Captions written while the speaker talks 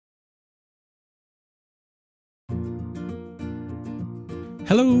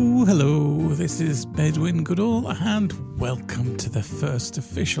Hello, this is Medwyn Goodall and welcome to the first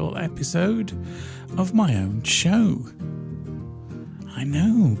official episode of my own show. I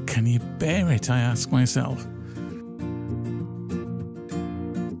know, can you bear it, I ask myself.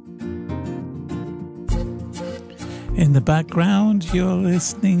 In the background, you're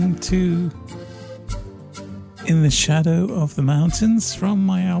listening to In the Shadow of the Mountains from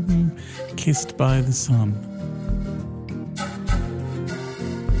my album Kissed by the Sun.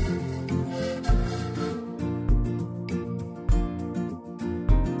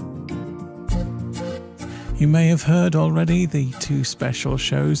 You may have heard already the two special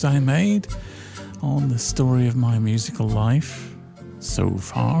shows I made on the story of my musical life so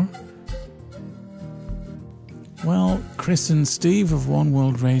far. Well, Chris and Steve of One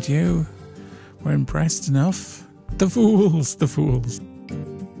World Radio were impressed enough, the fools,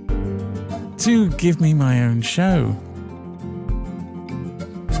 to give me my own show.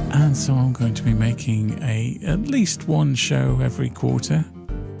 And so I'm going to be making at least one show every quarter.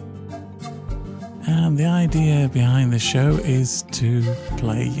 And the idea behind the show is to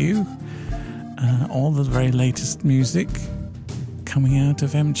play you all the very latest music coming out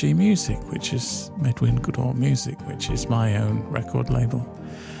of MG Music, which is Medwyn Goodall Music, which is my own record label.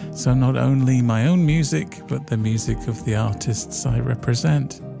 So not only my own music, but the music of the artists I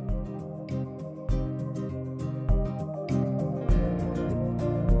represent.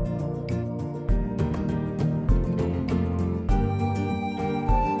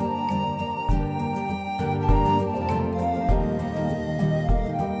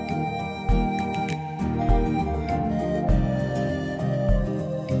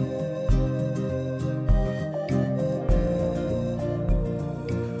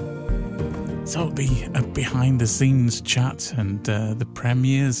 So it'll be a behind-the-scenes chat and the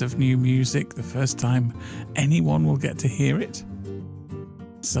premieres of new music, the first time anyone will get to hear it.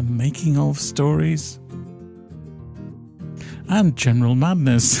 Some making-of stories. And general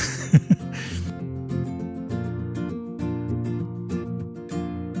madness.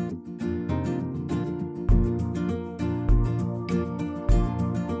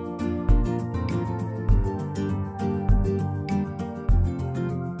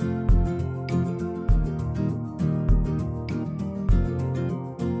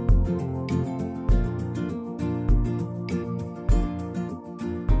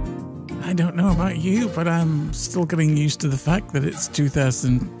 I don't know about you, but I'm still getting used to the fact that it's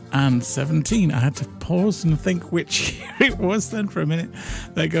 2017. I had to pause and think which year it was then for a minute.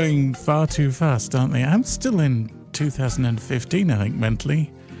 They're going far too fast, aren't they? I'm still in 2015, I think,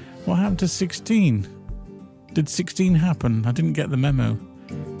 mentally. What happened to 16? Did 16 happen? I didn't get the memo.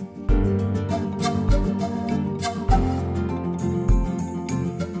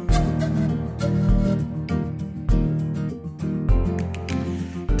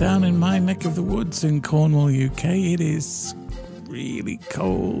 Down in my neck of the woods in Cornwall, UK, it is really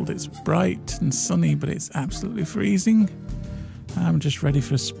cold. It's bright and sunny, but it's absolutely freezing. I'm just ready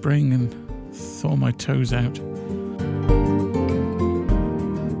for spring and thaw my toes out.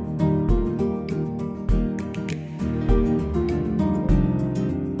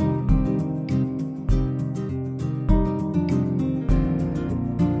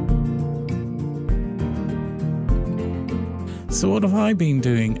 So what have I been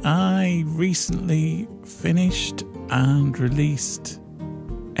doing? I recently finished and released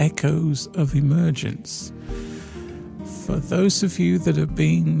Echoes of Emergence. For those of you that have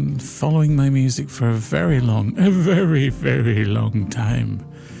been following my music for a very, very long time,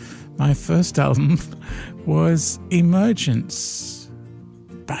 my first album was Emergence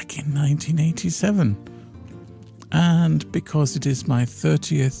back in 1987. And because it is my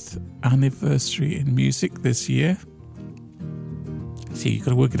 30th anniversary in music this year, see, you've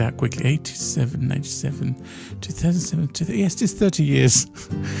got to work it out quickly. 87, 97, 2007, yes, it's 30 years.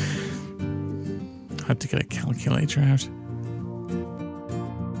 Had to get a calculator out.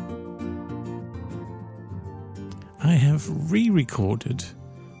 I have re-recorded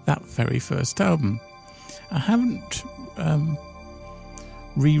that very first album. I haven't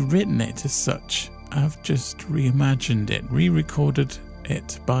rewritten it as such. I've just reimagined it, re-recorded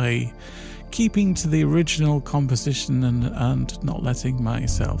it by keeping to the original composition and not letting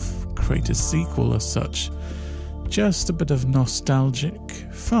myself create a sequel as such. Just a bit of nostalgic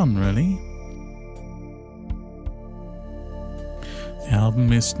fun, really. The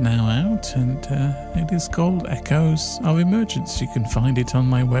album is now out and it is called Echoes of Emergence. You can find it on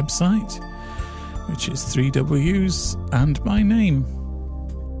my website, which is 3Ws and my name.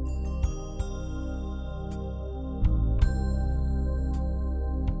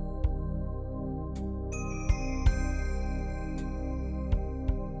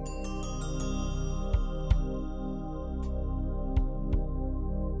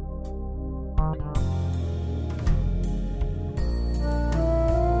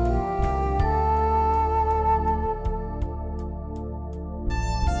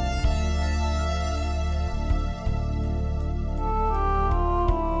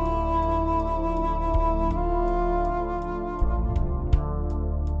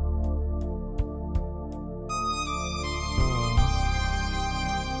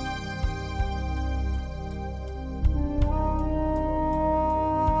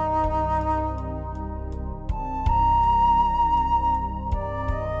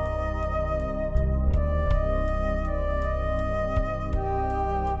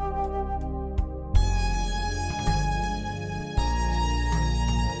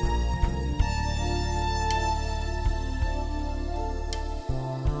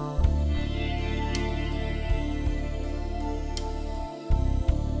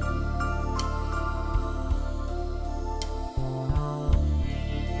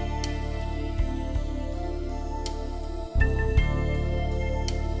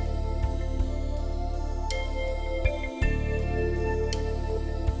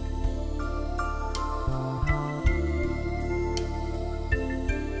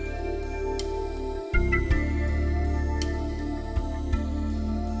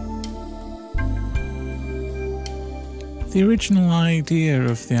 The original idea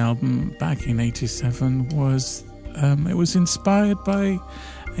of the album back in '87 was it was inspired by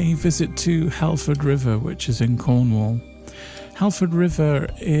a visit to Halford River, which is in Cornwall. Halford River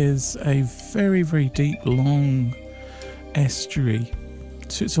is a very, very deep, long estuary,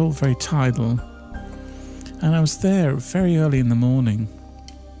 so it's all very tidal. And I was there very early in the morning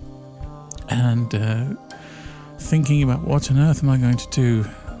and thinking about what on earth am I going to do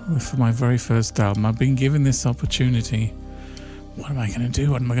for my very first album. I've been given this opportunity. What am I going to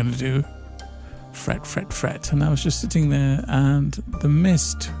do? What am I going to do? Fret, fret, fret. And I was just sitting there and the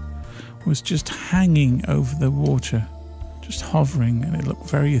mist was just hanging over the water, just hovering, and it looked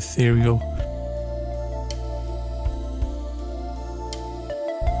very ethereal.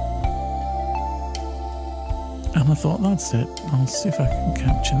 And I thought, that's it. I'll see if I can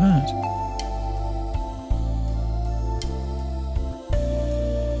capture that.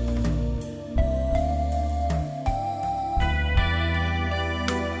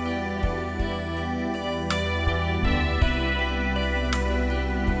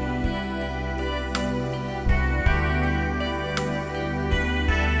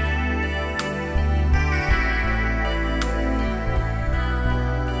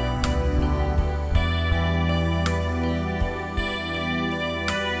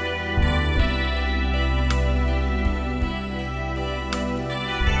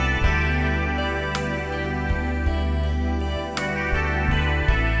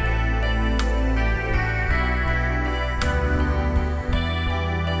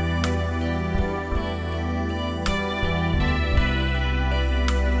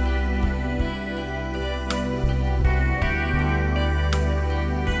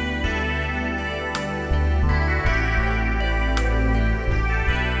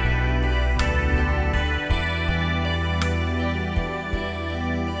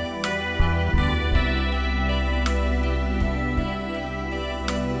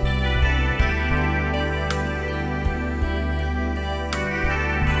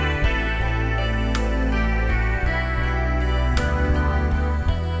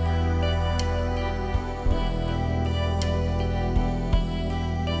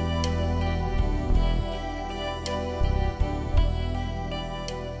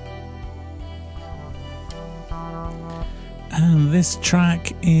 And this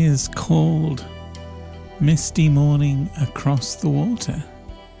track is called Misty Morning Across the Water,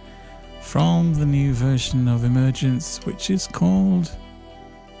 from the new version of Emergence, which is called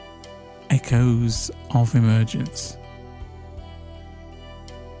Echoes of Emergence.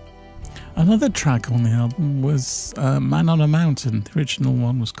 Another track on the album was Man on a Mountain. The original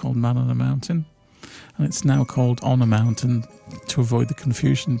one was called Man on a Mountain, and it's now called On a Mountain to avoid the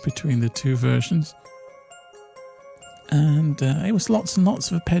confusion between the two versions. And it was lots and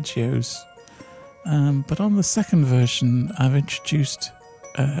lots of arpeggios. But on the second version, I've introduced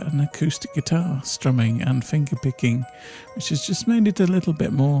an acoustic guitar strumming and finger picking, which has just made it a little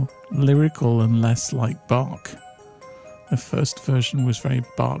bit more lyrical and less like Bach. The first version was very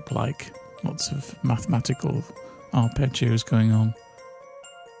Bach-like, lots of mathematical arpeggios going on.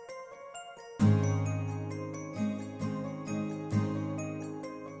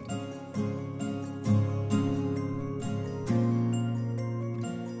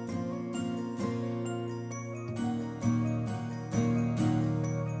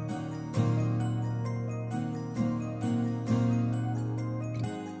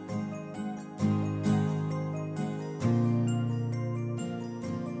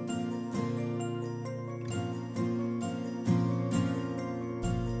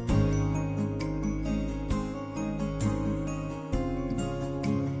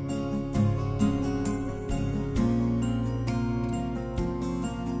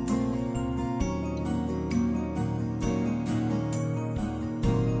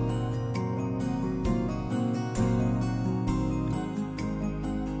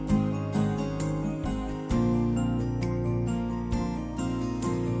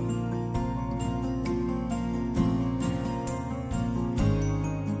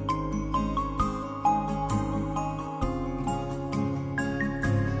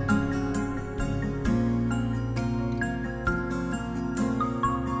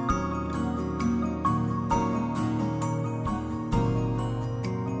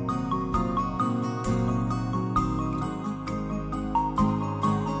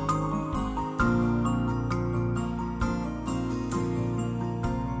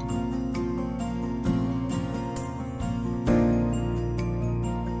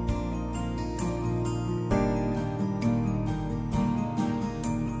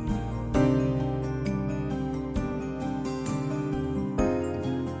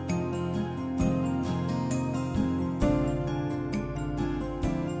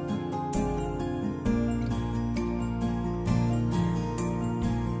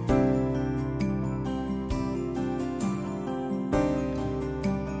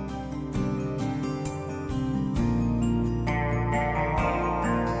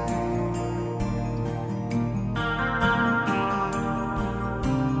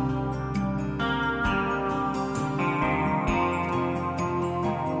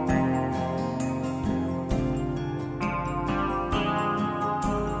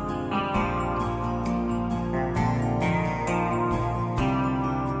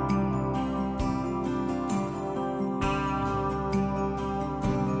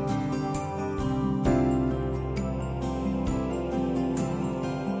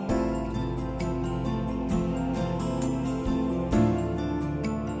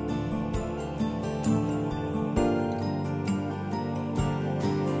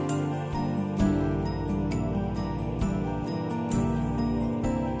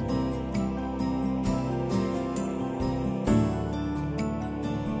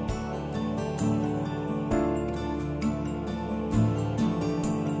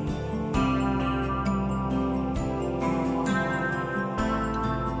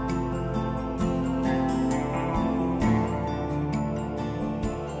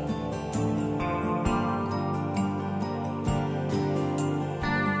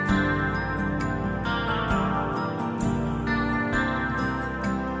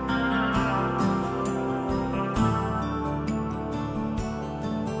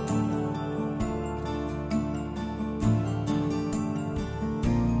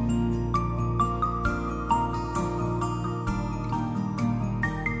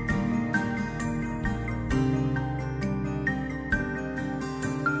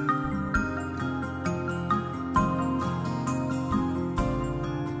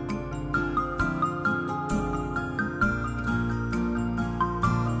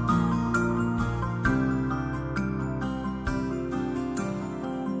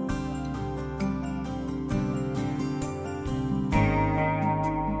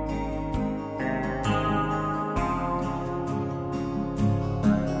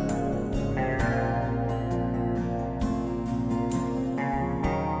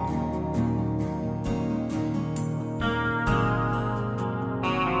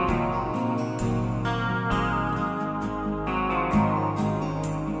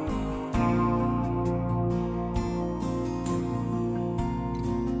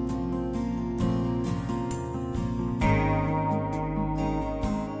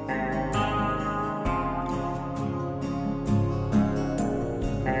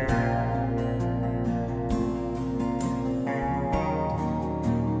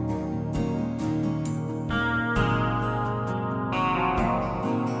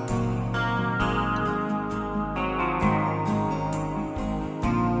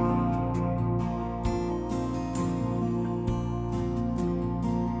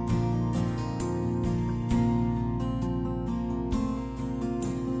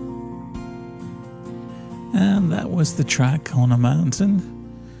 And that was the track On a Mountain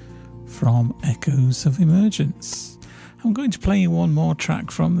from Echoes of Emergence. I'm going to play you one more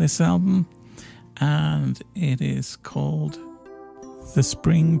track from this album, and it is called The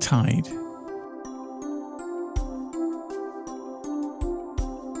Spring Tide.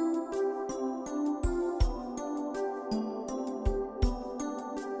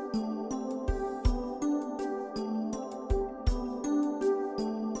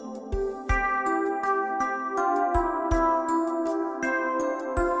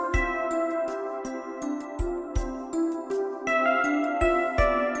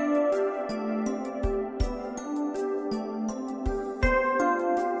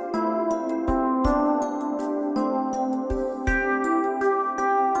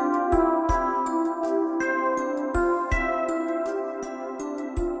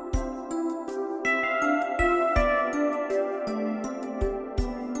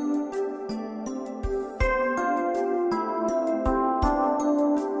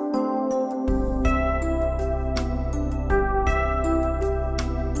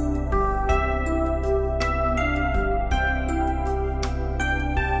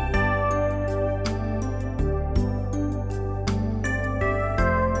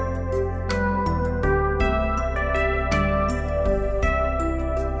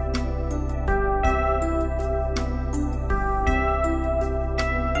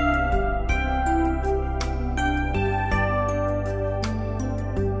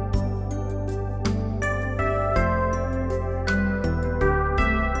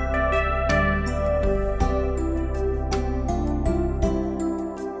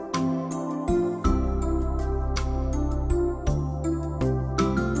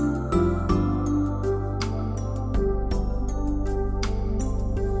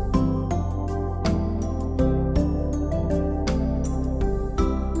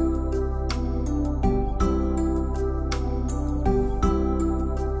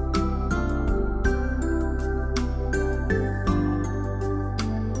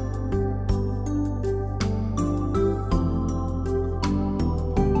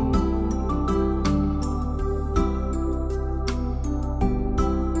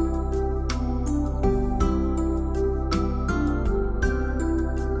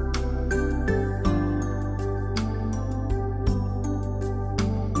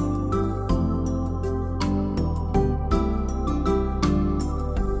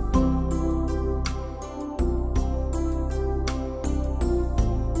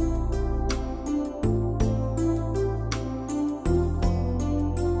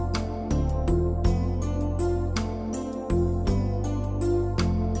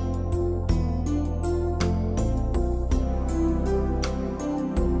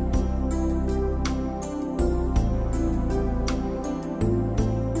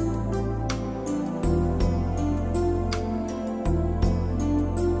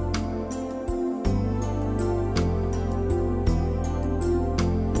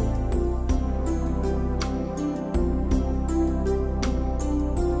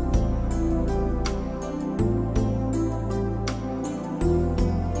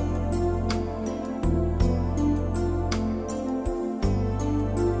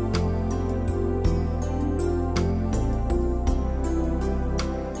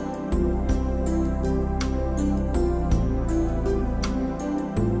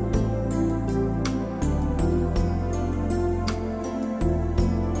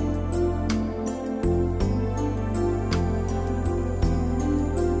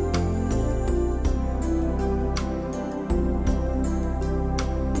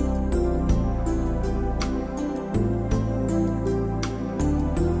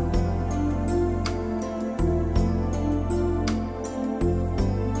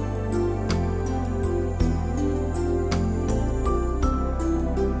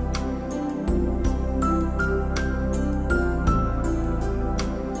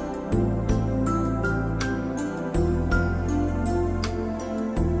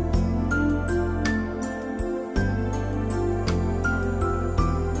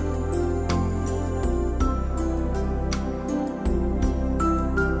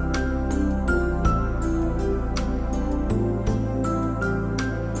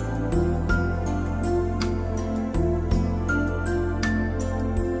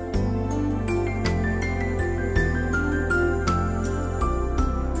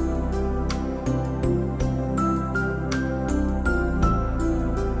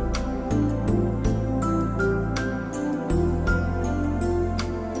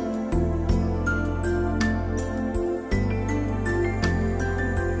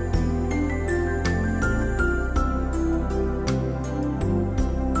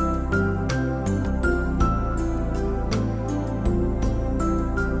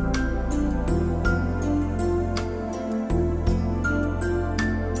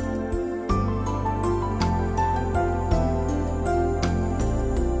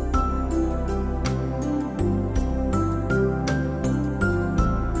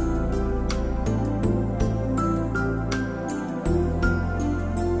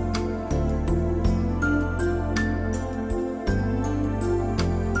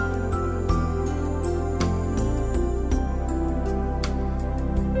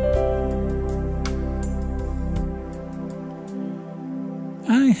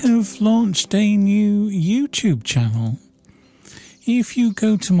 have launched a new YouTube channel. If you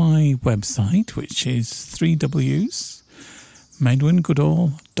go to my website, which is 3 W's,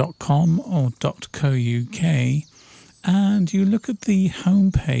 medwyngoodall.com or .co.uk, and you look at the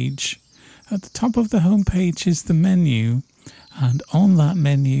homepage, at the top of the homepage is the menu, and on that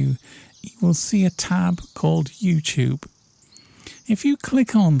menu you will see a tab called YouTube. If you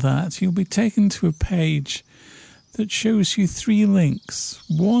click on that, you'll be taken to a page that shows you 3 links.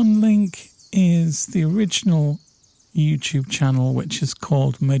 One link is the original YouTube channel, which is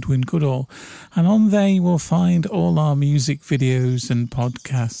called Medwyn Goodall, and on there you will find all our music videos and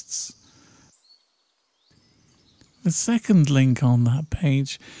podcasts. The second link on that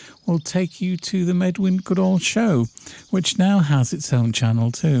page will take you to the Medwyn Goodall show, which now has its own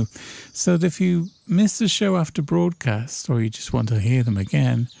channel too, so that if you miss the show after broadcast or you just want to hear them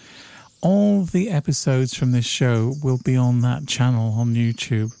again, all the episodes from this show will be on that channel on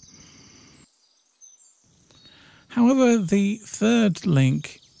YouTube. However, the third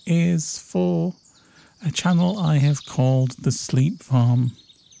link is for a channel I have called The Sleep Farm.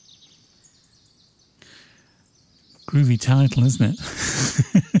 Groovy title, isn't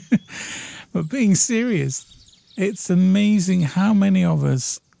it? But being serious, it's amazing how many of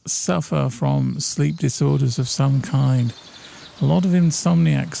us suffer from sleep disorders of some kind. A lot of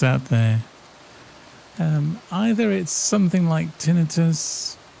insomniacs out there. Either it's something like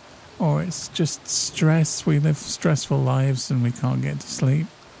tinnitus, or it's just stress. We live stressful lives and we can't get to sleep.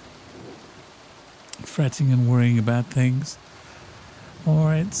 Fretting and worrying about things.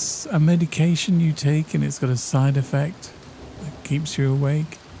 Or it's a medication you take and it's got a side effect that keeps you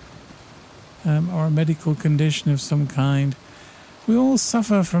awake. Or a medical condition of some kind. We all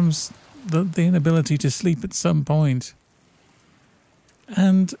suffer from the inability to sleep at some point.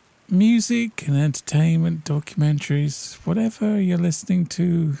 And music and entertainment, documentaries, whatever you're listening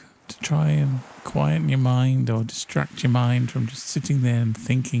to try and quieten your mind or distract your mind from just sitting there and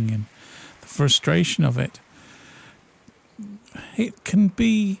thinking and the frustration of it. It can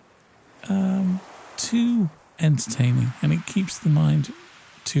be too entertaining and it keeps the mind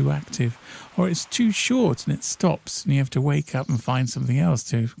too active, or it's too short and it stops and you have to wake up and find something else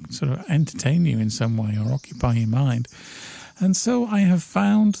to sort of entertain you in some way or occupy your mind. And so I have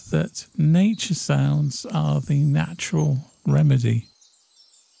found that nature sounds are the natural remedy.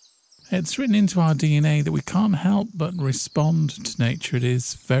 It's written into our DNA that we can't help but respond to nature. It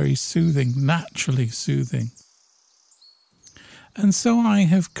is very soothing, naturally soothing. And so I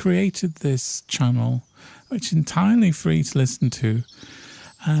have created this channel, which is entirely free to listen to,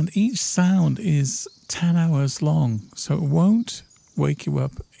 and each sound is 10 hours long, so it won't wake you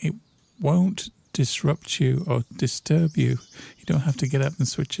up, it won't disrupt you or disturb you. You don't have to get up and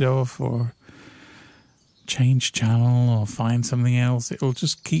switch it off or change channel or find something else. It'll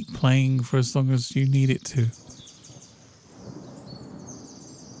just keep playing for as long as you need it to.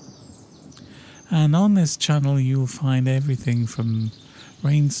 And on this channel you'll find everything from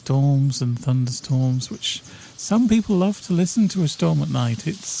rainstorms and thunderstorms, which some people love to listen to a storm at night.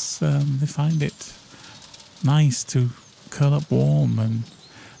 It's they find it nice to curl up warm and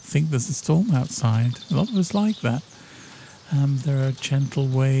think there's a storm outside. A lot of us like that. There are gentle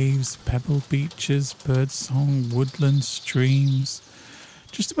waves, pebble beaches, birdsong, woodland, streams.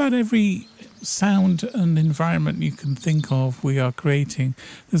 Just about every sound and environment you can think of we are creating.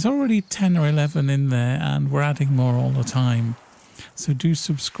 There's already 10 or 11 in there and we're adding more all the time. So do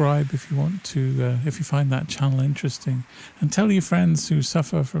subscribe if you want to, if you find that channel interesting. And tell your friends who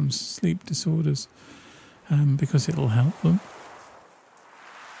suffer from sleep disorders because it'll help them.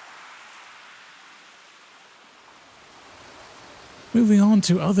 Moving on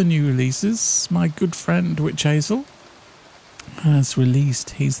to other new releases, my good friend Witch Hazel has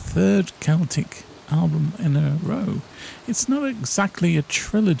released his 3rd Celtic album in a row. It's not exactly a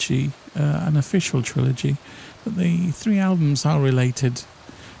trilogy, an official trilogy, but the 3 albums are related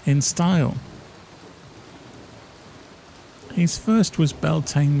in style. His first was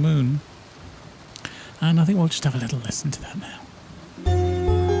Beltane Moon, and I think we'll just have a little listen to that now.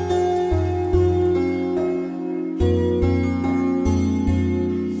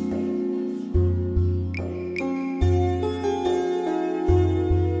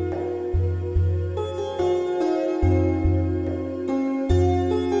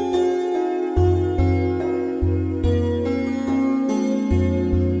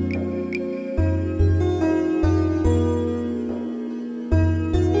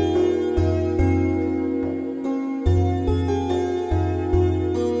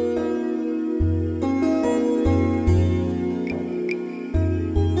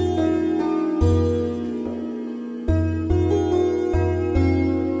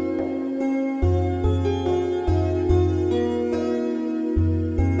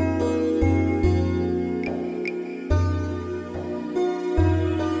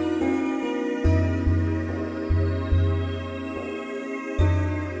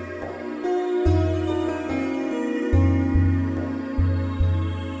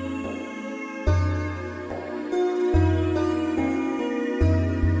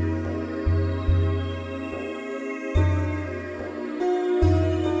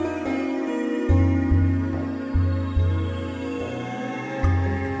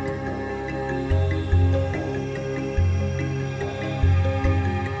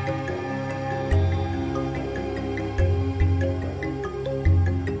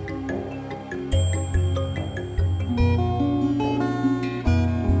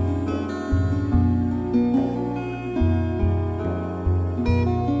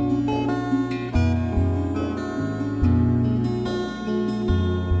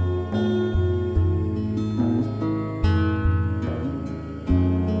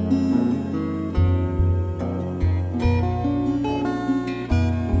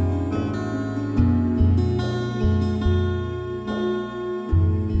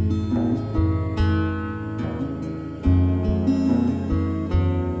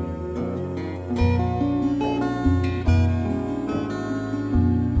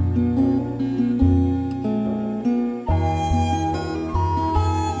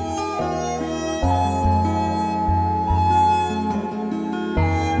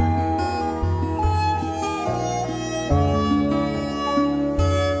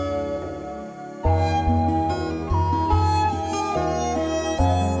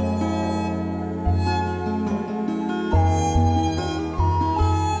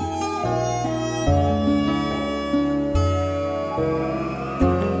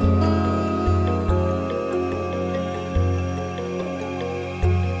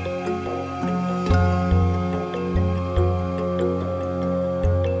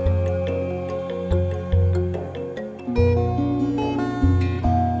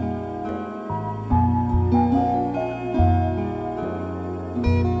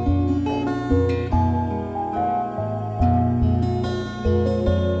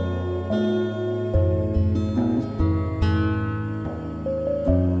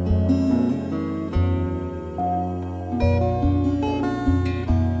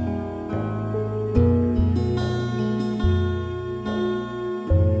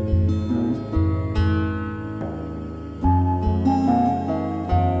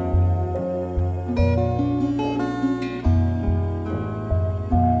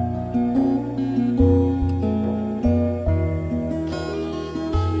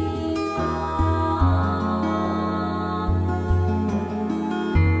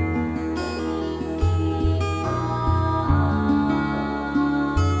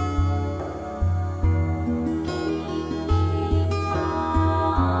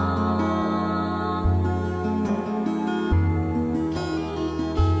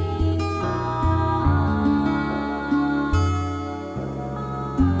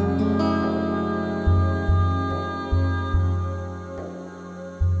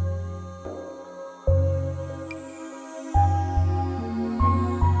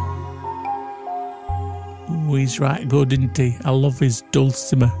 Oh, he's right good, isn't he? I love his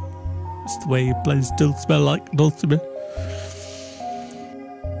dulcimer. It's the way he plays dulcimer, like dulcimer.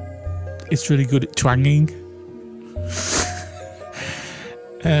 It's really good at twanging.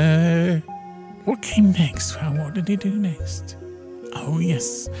 What came next? Well, what did he do next? Oh,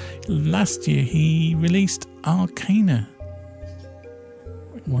 yes. Last year he released Arcana.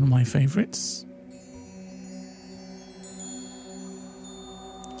 One of my favourites.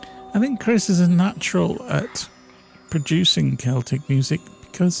 I think Chris is a natural at producing Celtic music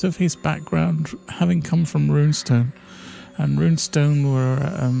because of his background having come from Runestone. And Runestone were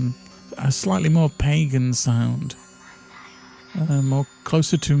a slightly more pagan sound. More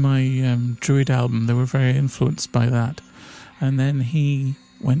closer to my Druid album. They were very influenced by that. And then he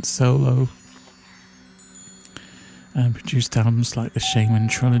went solo and produced albums like the Shaman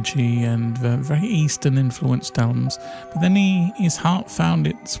Trilogy and very Eastern influenced albums. But then his heart found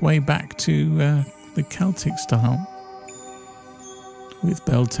its way back to the Celtic style with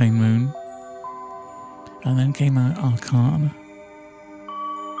Beltane Moon. And then came out Arcana.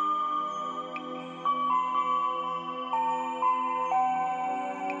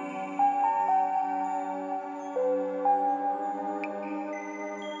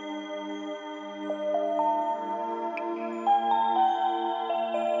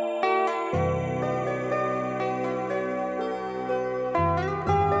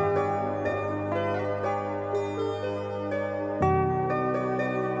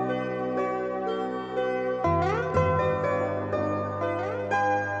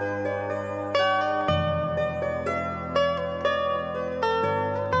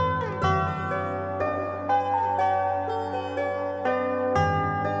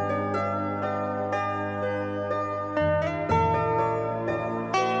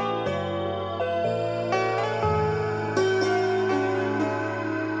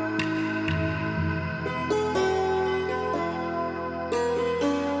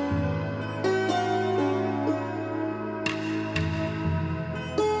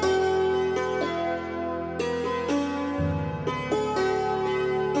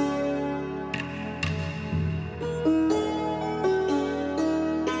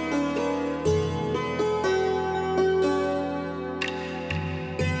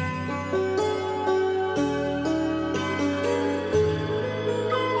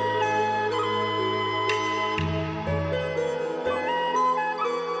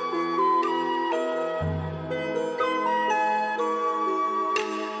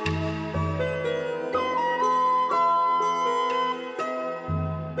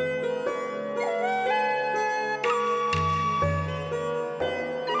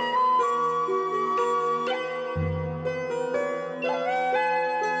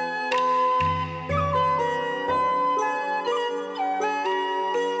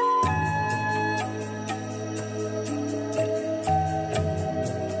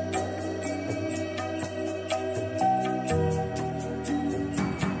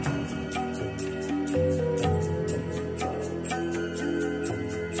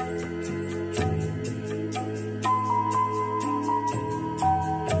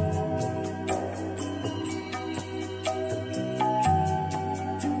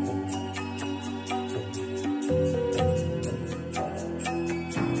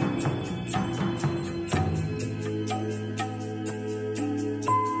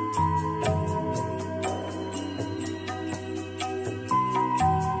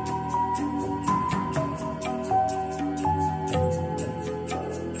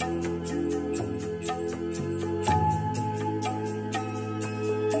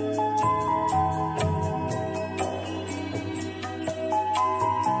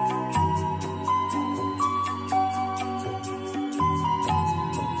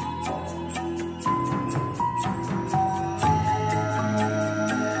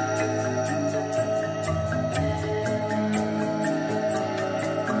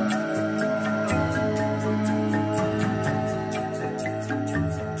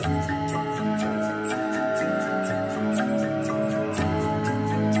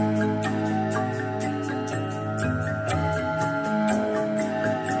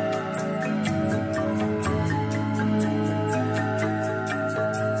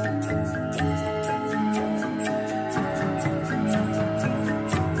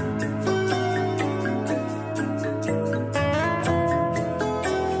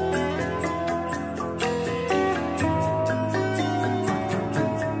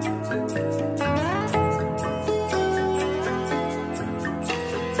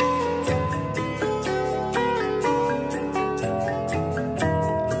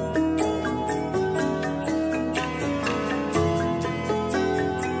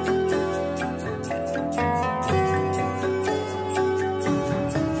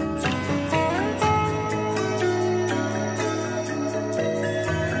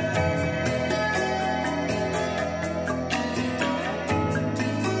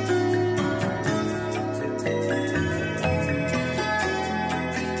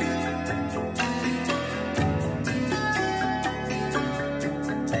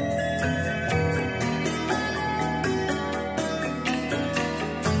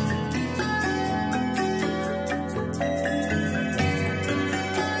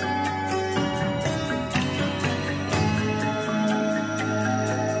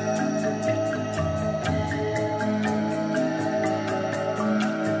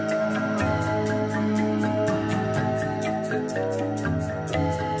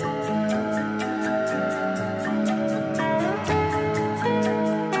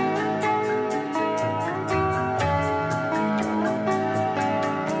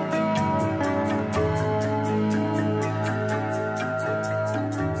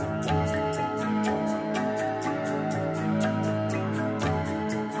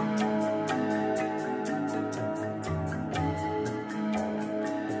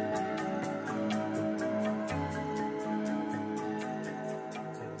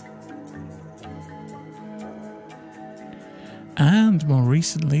 And more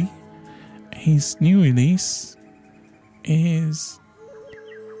recently, his new release is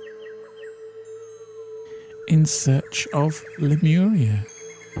In Search of Lemuria.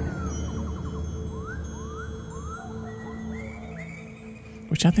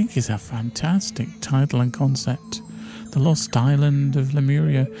 Which I think is a fantastic title and concept. The Lost Island of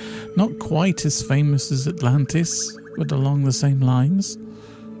Lemuria. Not quite as famous as Atlantis, but along the same lines.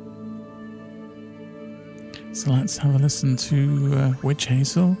 So let's have a listen to Witch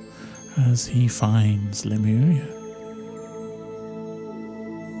Hazel as he finds Lemuria.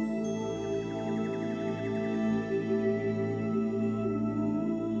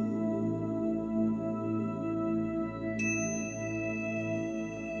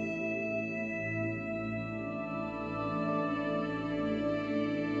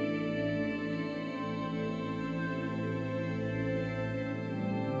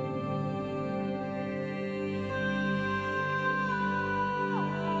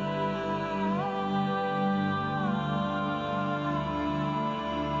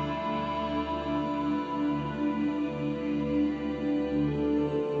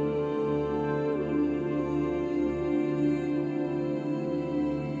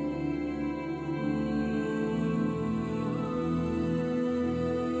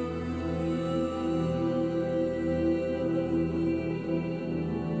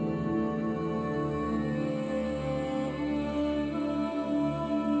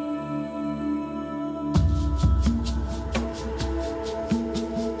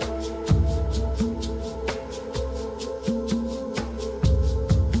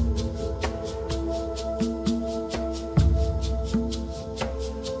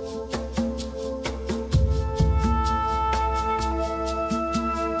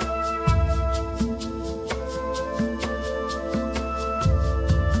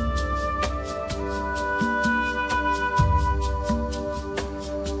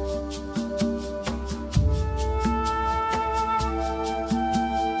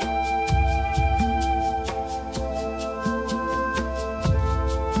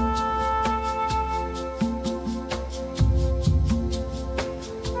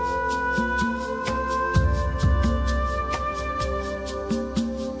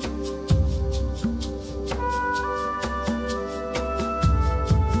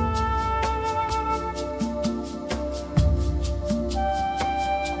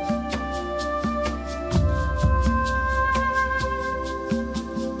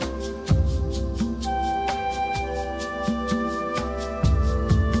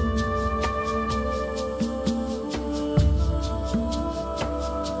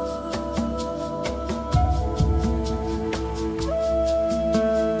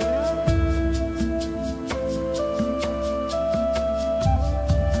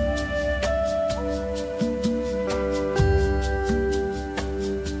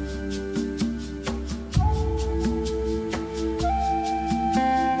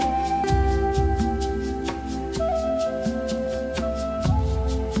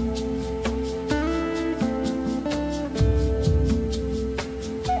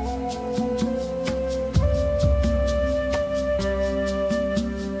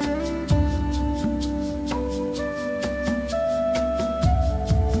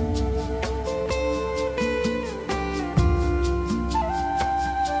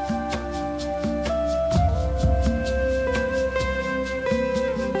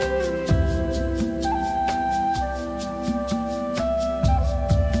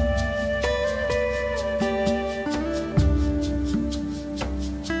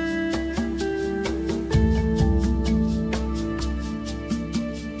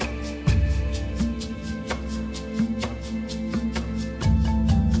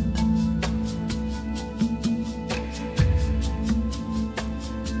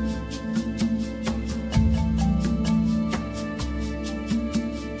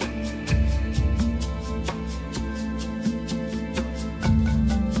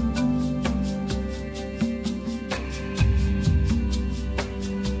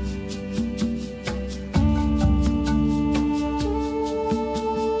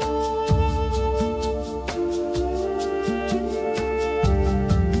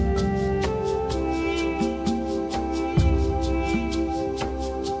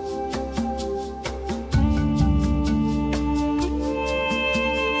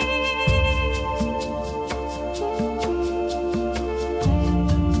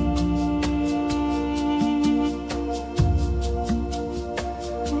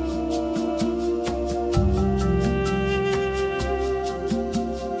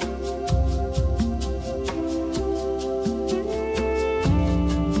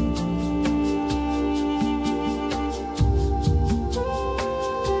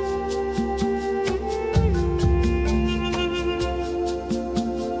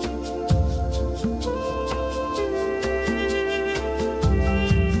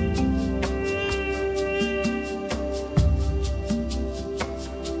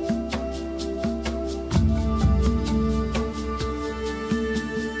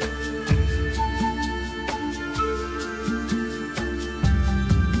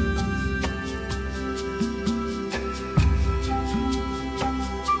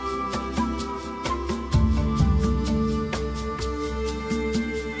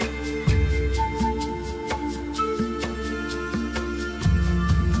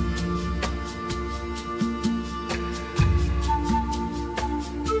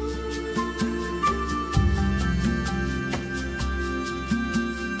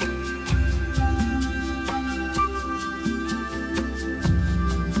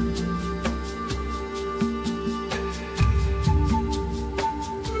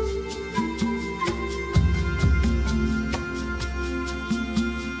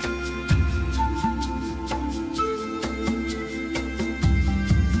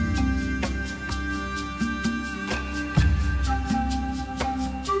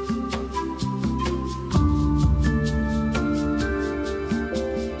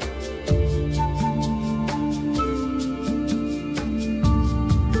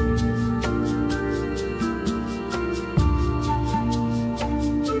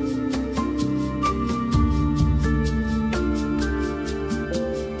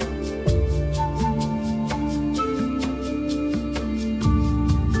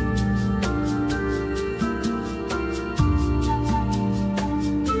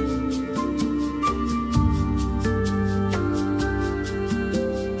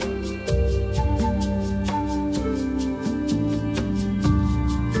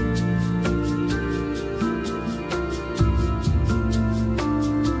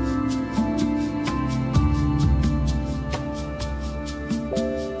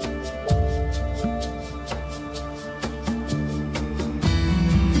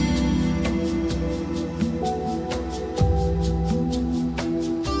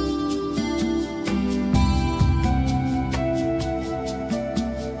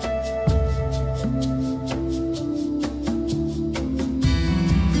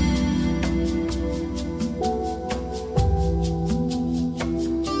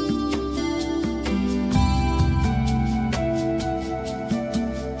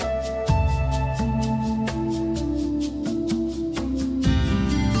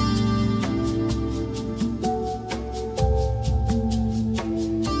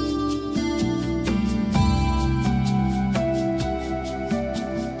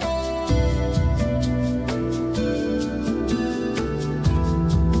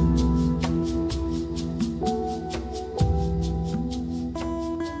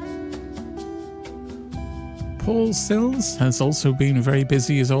 Paul Sills has also been very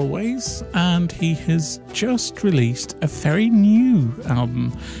busy as always, and he has just released a very new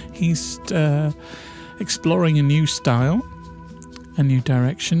album. He's exploring a new style, a new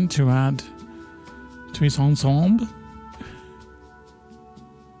direction to add to his ensemble,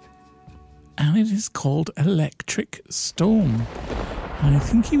 and it is called Electric Storm. I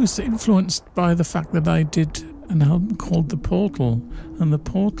think he was influenced by the fact that I did an album called The Portal, and The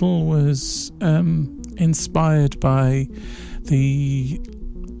Portal was inspired by the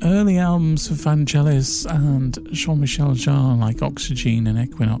early albums of Vangelis and Jean-Michel Jarre, like Oxygen and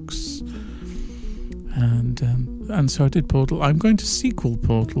Equinox, and so I did Portal. I'm going to sequel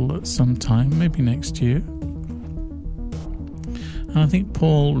Portal at some time, maybe next year. And I think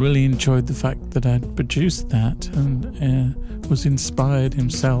Paul really enjoyed the fact that I'd produced that and was inspired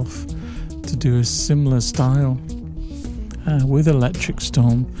himself to do a similar style with Electric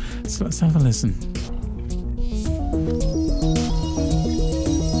Storm. So let's have a listen.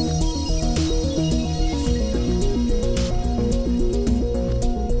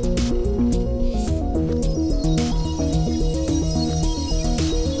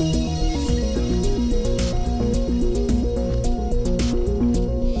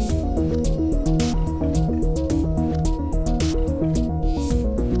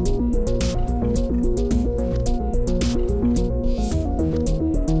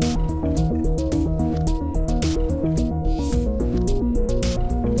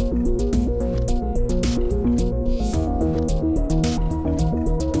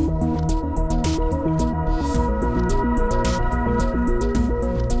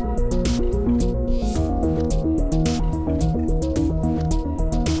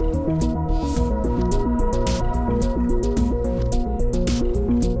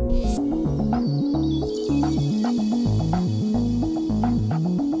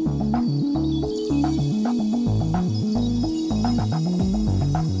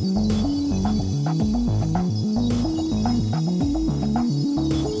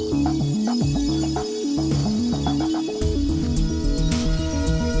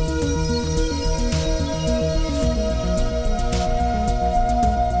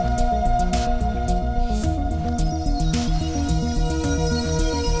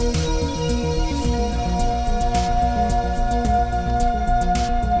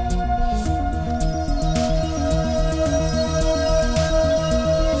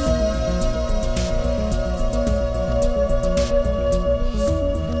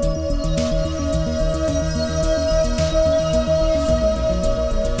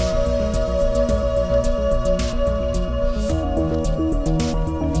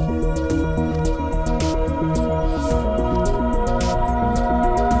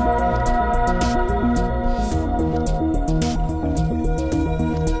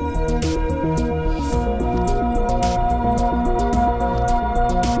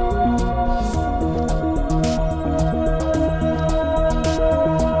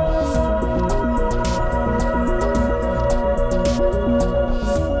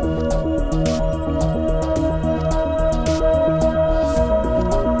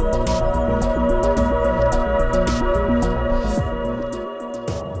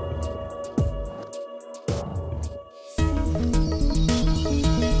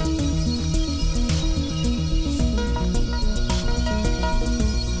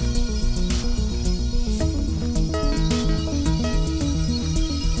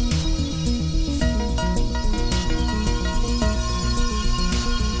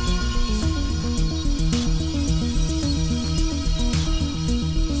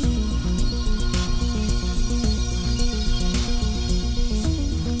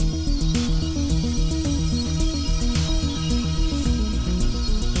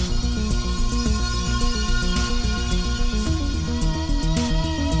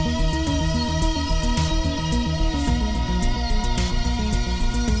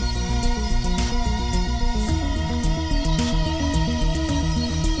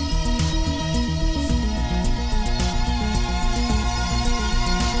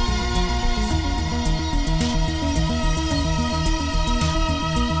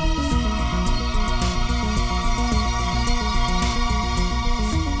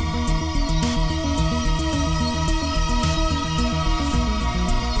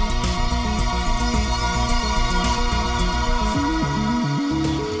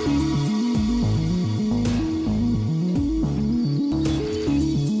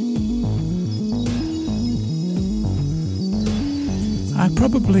 I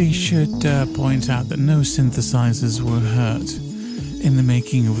probably should point out that no synthesizers were hurt in the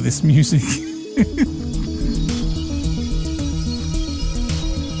making of this music.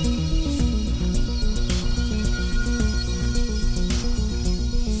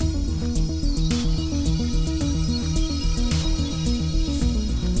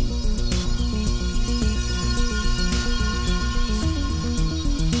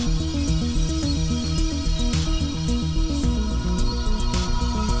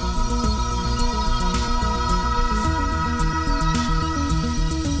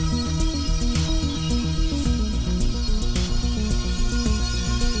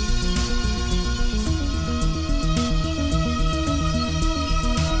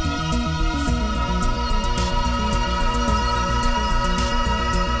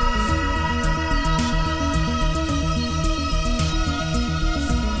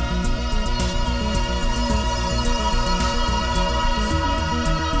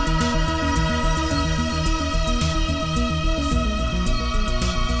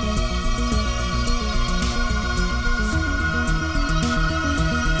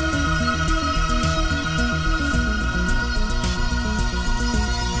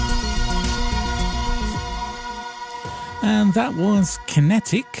 And that was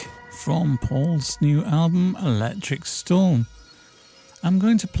Kinetic from Paul's new album Electric Storm. I'm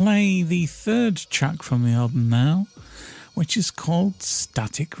going to play the third track from the album now, which is called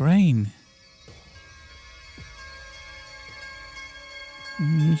Static Rain.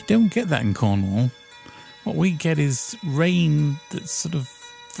 You don't get that in Cornwall. What we get is rain that's sort of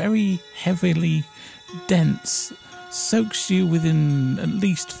very heavily dense, soaks you within at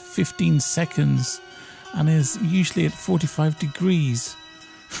least 15 seconds, and is usually at 45 degrees.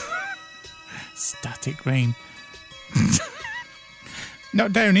 Static rain.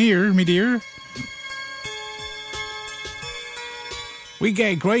 Not down here, me dear. We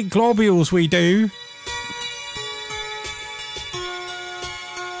get great globules, we do.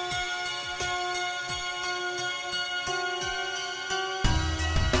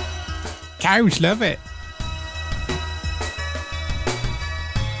 Cows love it.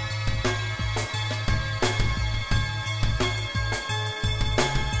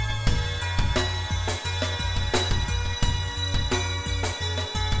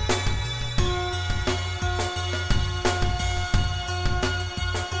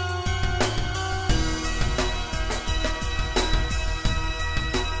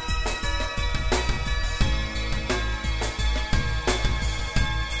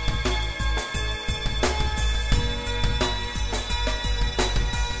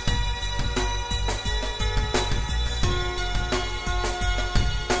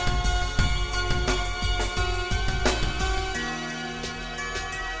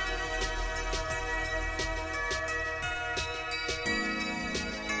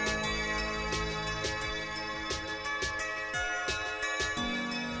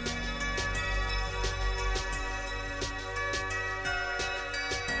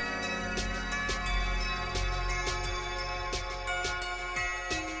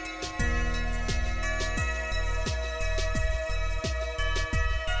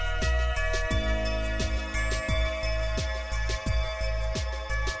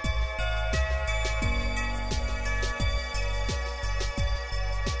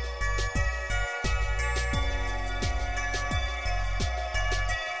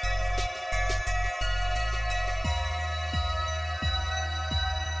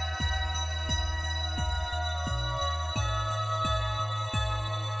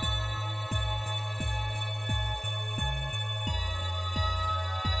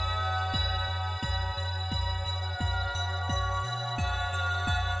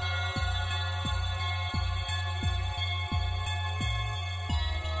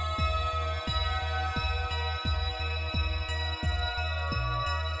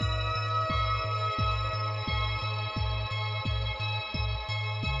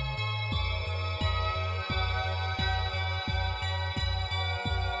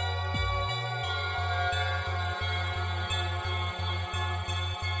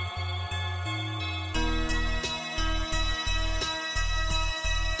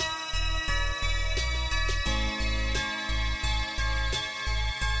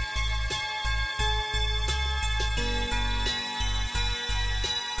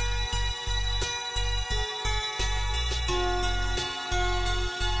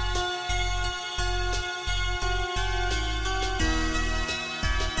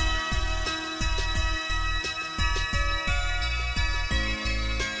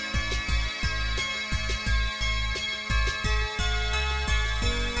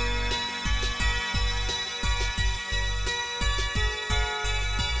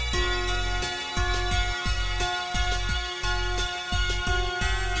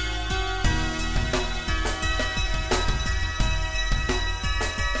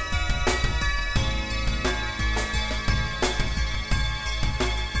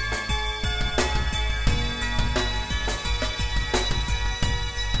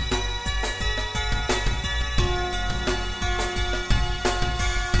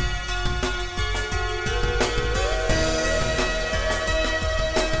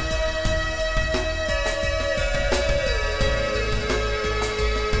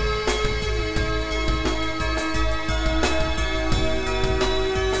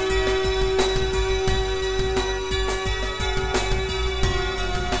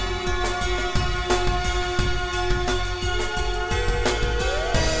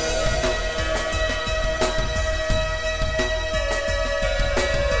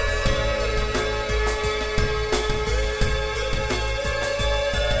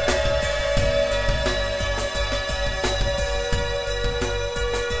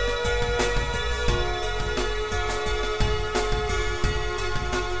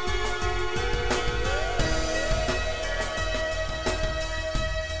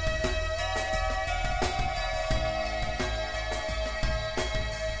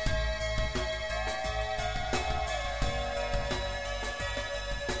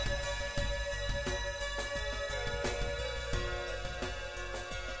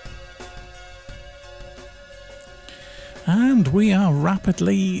 And we are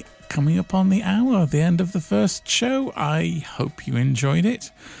rapidly coming up on the hour, the end of the first show. I hope you enjoyed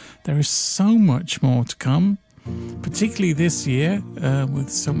it. There is so much more to come, particularly this year with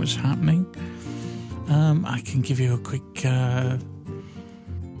so much happening. I can give you a quick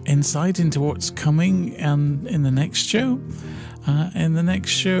insight into what's coming in the next show. In the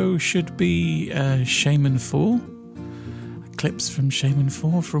next show should be Shaman 4. Clips from Shaman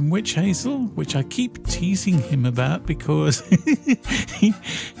 4 from Witch Hazel, which I keep teasing him about because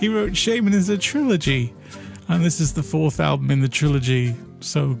he wrote Shaman as a trilogy, and this is the 4th album in the trilogy,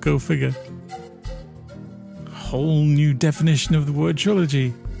 so go figure. Whole new definition of the word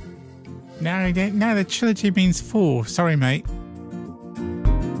trilogy. No, the trilogy means 4. Sorry, mate.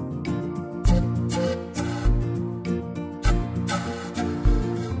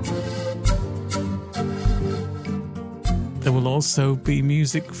 There will also be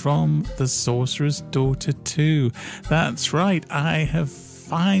music from The Sorcerer's Daughter 2. That's right, I have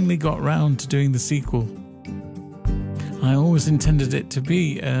finally got round to doing the sequel. I always intended it to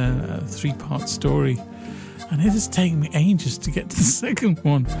be a 3-part story, and it has taken me ages to get to the second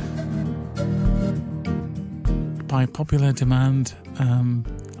one. By popular demand,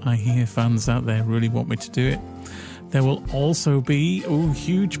 I hear fans out there really want me to do it. There will also be,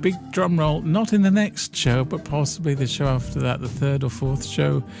 huge big drum roll, not in the next show, but possibly the show after that, the 3rd or 4th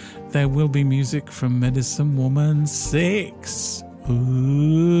show. There will be music from Medicine Woman 6.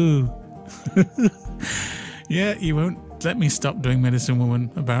 Ooh. Yeah, you won't let me stop doing Medicine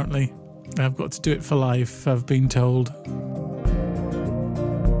Woman, apparently. I've got to do it for life, I've been told.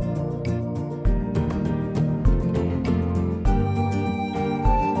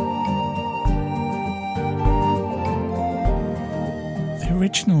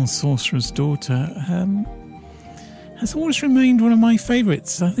 Original Sorcerer's Daughter has always remained one of my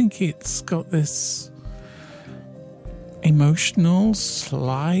favourites. I think it's got this emotional,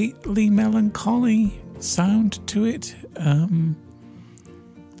 slightly melancholy sound to it.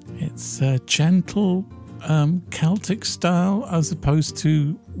 It's a gentle Celtic style as opposed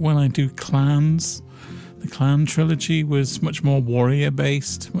to when I do clans. The Clan trilogy was much more warrior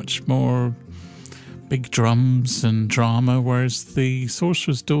based, much more big drums and drama, whereas the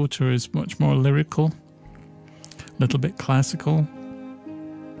Sorcerer's Daughter is much more lyrical, a little bit classical,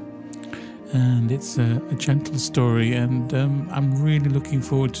 and it's a gentle story, and I'm really looking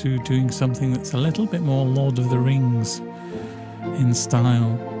forward to doing something that's a little bit more Lord of the Rings in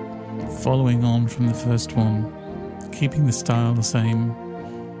style, following on from the first one, keeping the style the same.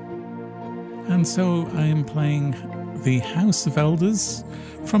 And so I am playing the House of Elders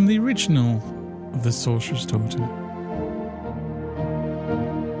from the original The Sorcerer's Daughter.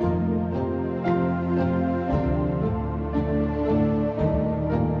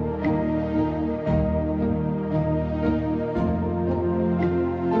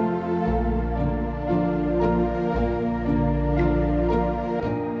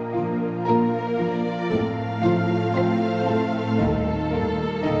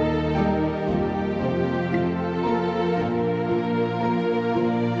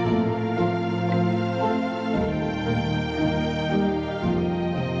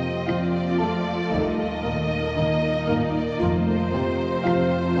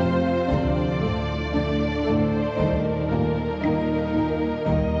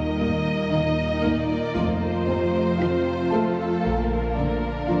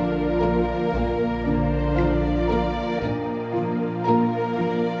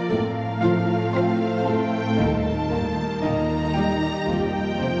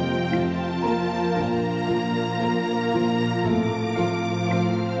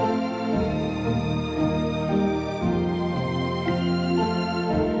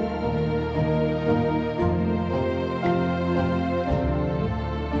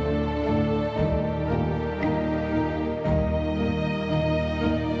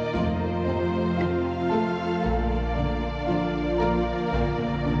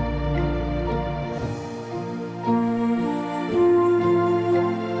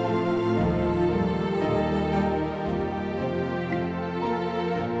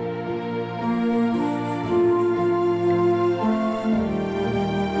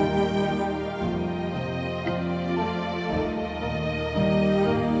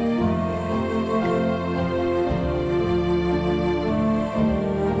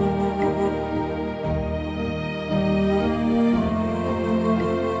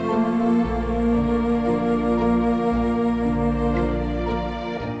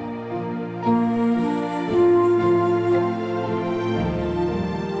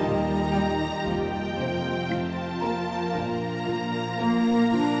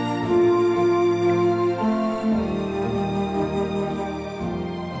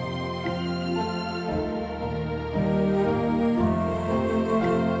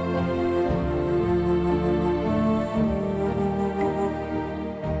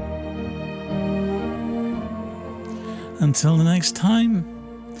 until the next time,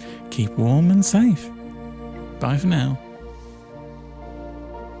 keep warm and safe. Bye for now.